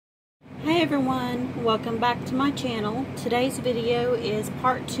Hey everyone, welcome back to my channel. Today's video is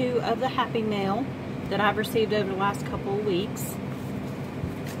part 2 of the Happy Mail that I've received over the last couple of weeks.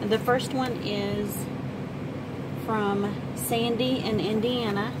 The first one is from Sandy in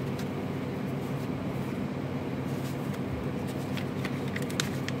Indiana.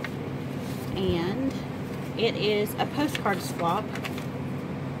 And it is a postcard swap.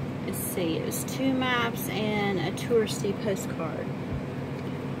 Let's see, it was 2 maps and a touristy postcard.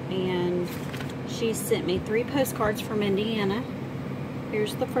 And she sent me 3 postcards from Indiana.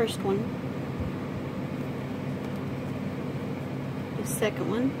 Here's the first one. The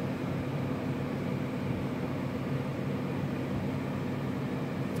second one.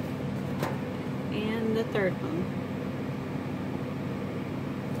 And the third one.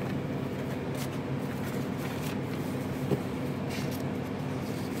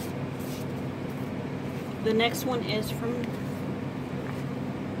 The next one is from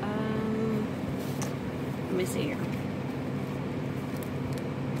let me see here.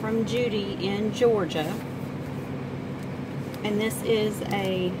 From Judy in Georgia. And this is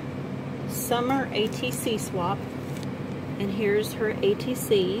a summer ATC swap. And here's her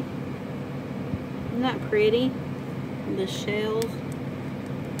ATC. Isn't that pretty? The shells.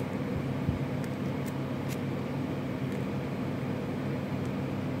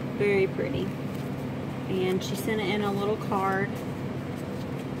 Very pretty. And she sent it in a little card.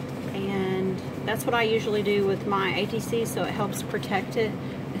 And that's what I usually do with my ATC, so it helps protect it.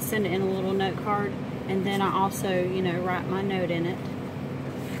 I send it in a little note card, and then I also, you know, write my note in it.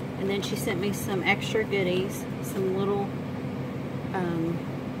 And then she sent me some extra goodies, some little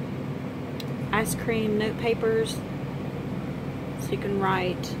ice cream note papers, so you can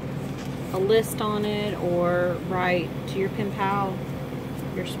write a list on it or write to your pen pal,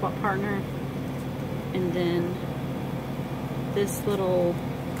 your swap partner. And then this little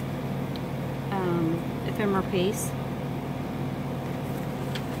ephemera piece.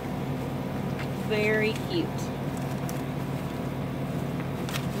 Very cute.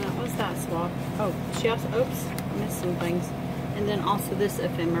 And that was that swap. Oh, she also, oops, I missed some things. And then also this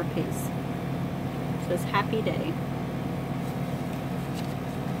ephemera piece. It says Happy Day.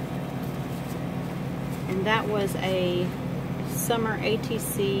 And that was a summer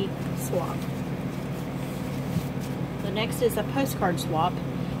ATC swap. The next is a postcard swap.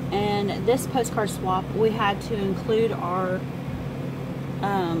 And this postcard swap, we had to include our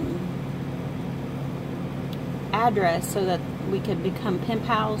address so that we could become pen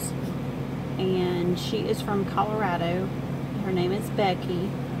pals. And she is from Colorado. Her name is Becky.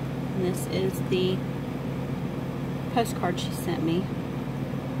 And this is the postcard she sent me.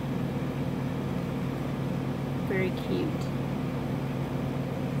 Very cute.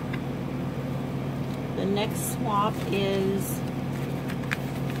 The next swap is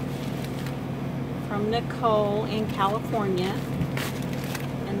from Nicole in California,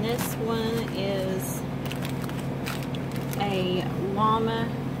 and this one is a llama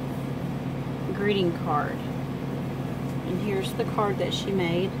greeting card. And here's the card that she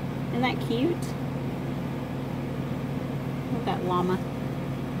made. Isn't that cute? Look at that llama.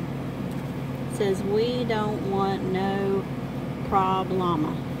 It says, "We don't want no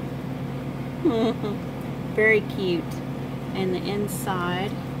problema." Very cute. And the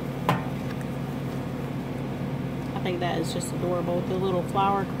inside, I think that is just adorable with the little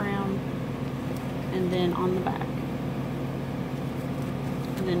flower crown. And then on the back.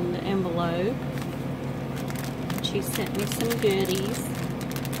 And then the envelope. She sent me some goodies.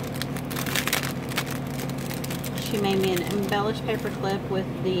 She made me an embellished paper clip with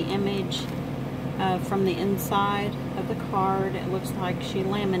the image from the inside of the card. It looks like she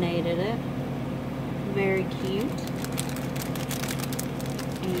laminated it. Very cute.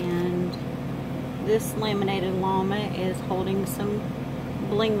 And this laminated llama is holding some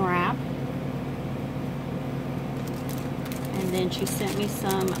bling wrap. And then she sent me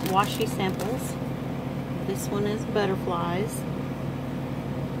some washi samples. This one is butterflies.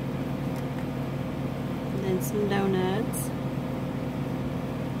 And then some donuts.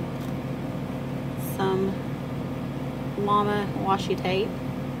 Some llama washi tape.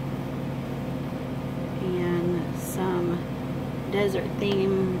 And some desert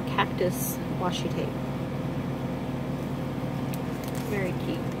theme cactus washi tape. Very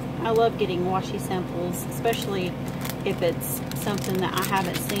cute. I love getting washi samples, especially if it's something that I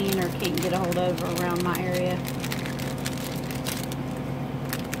haven't seen or can't get a hold of around my area.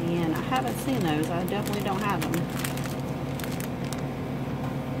 And I haven't seen those. I definitely don't have them.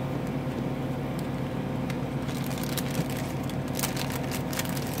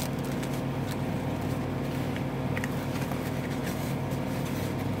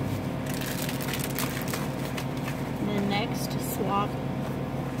 swap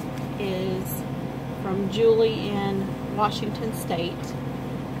is from Julie in Washington State.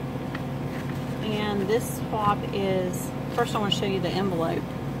 And this swap is, first I want to show you the envelope.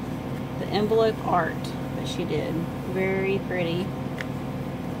 The envelope art that she did. Very pretty.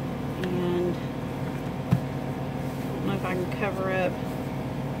 And I don't know if I can cover up.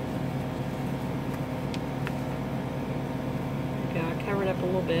 Okay, I covered up a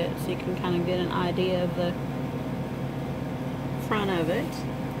little bit so you can kind of get an idea of the front of it.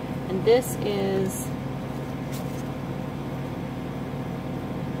 And this is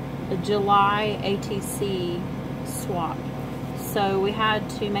a July ATC swap. So we had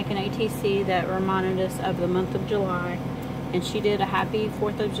to make an ATC that reminded us of the month of July, and she did a happy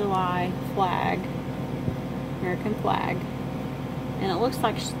 4th of July flag, American flag, and it looks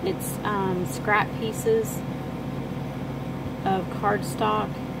like it's scrap pieces of cardstock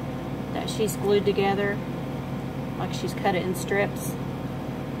that she's glued together, like she's cut it in strips.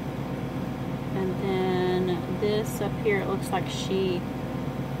 And then this up here, it looks like she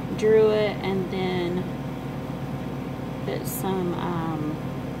drew it and then put some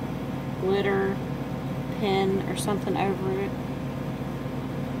glitter pen or something over it.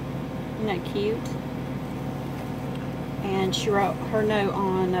 Isn't that cute? And she wrote her note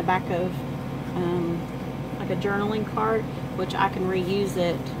on the back of like a journaling card, which I can reuse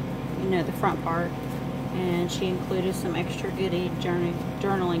it, you know, the front part. And she included some extra goodie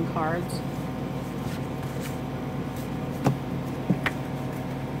journaling cards.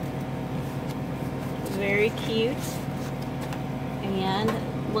 Very cute.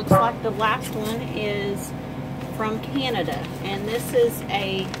 And looks like the last one is from Canada, and this is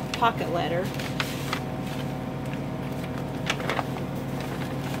a pocket letter.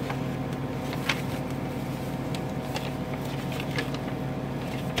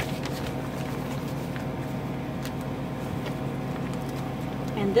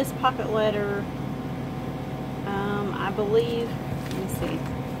 And this pocket letter, I believe, let me see,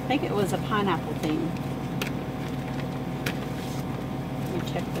 I think it was a pineapple theme.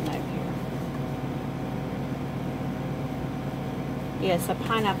 Check the note here. Yes, a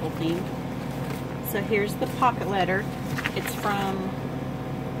pineapple theme. So here's the pocket letter. It's from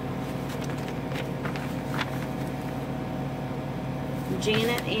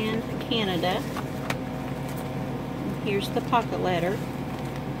Janet in Canada. And here's the pocket letter.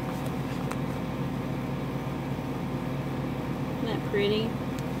 Isn't that pretty?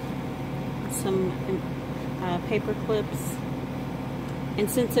 Some paper clips. And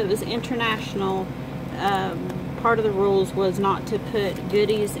since it was international, part of the rules was not to put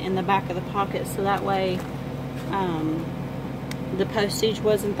goodies in the back of the pocket, so that way the postage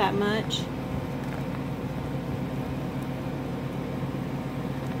wasn't that much.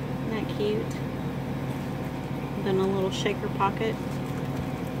 Isn't that cute? Then a little shaker pocket.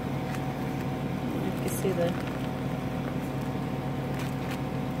 You can see the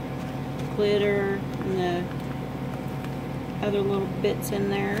glitter and the other little bits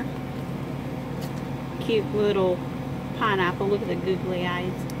in there. Cute little pineapple. Look at the googly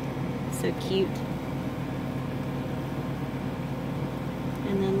eyes. So cute.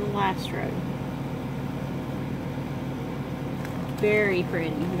 And then the last row. Very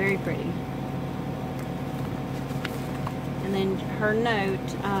pretty. Very pretty. And then her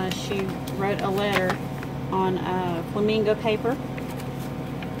note, she wrote a letter on flamingo paper.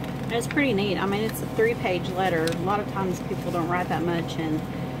 And it's pretty neat. I mean, it's a 3-page letter. A lot of times people don't write that much, and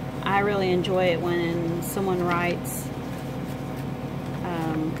I really enjoy it when someone writes,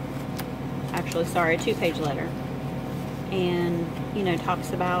 actually, sorry, a 2-page letter, and, you know,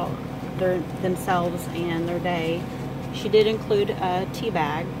 talks about themselves and their day. She did include a tea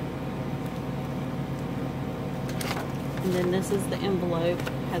bag. And then this is the envelope.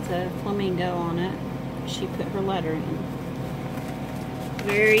 Has a flamingo on it. She put her letter in.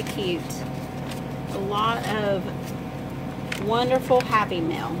 Very cute. A lot of wonderful Happy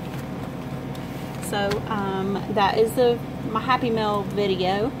Mail. So that is my Happy Mail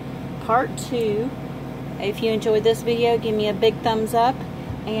video, part 2. If you enjoyed this video, give me a big thumbs up,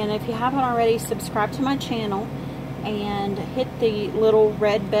 and if you haven't already, subscribe to my channel and hit the little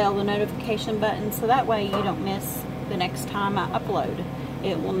red bell, the notification button, so that way you don't miss the next time I upload.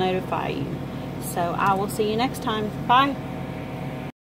 It will notify you. So I will see you next time. Bye.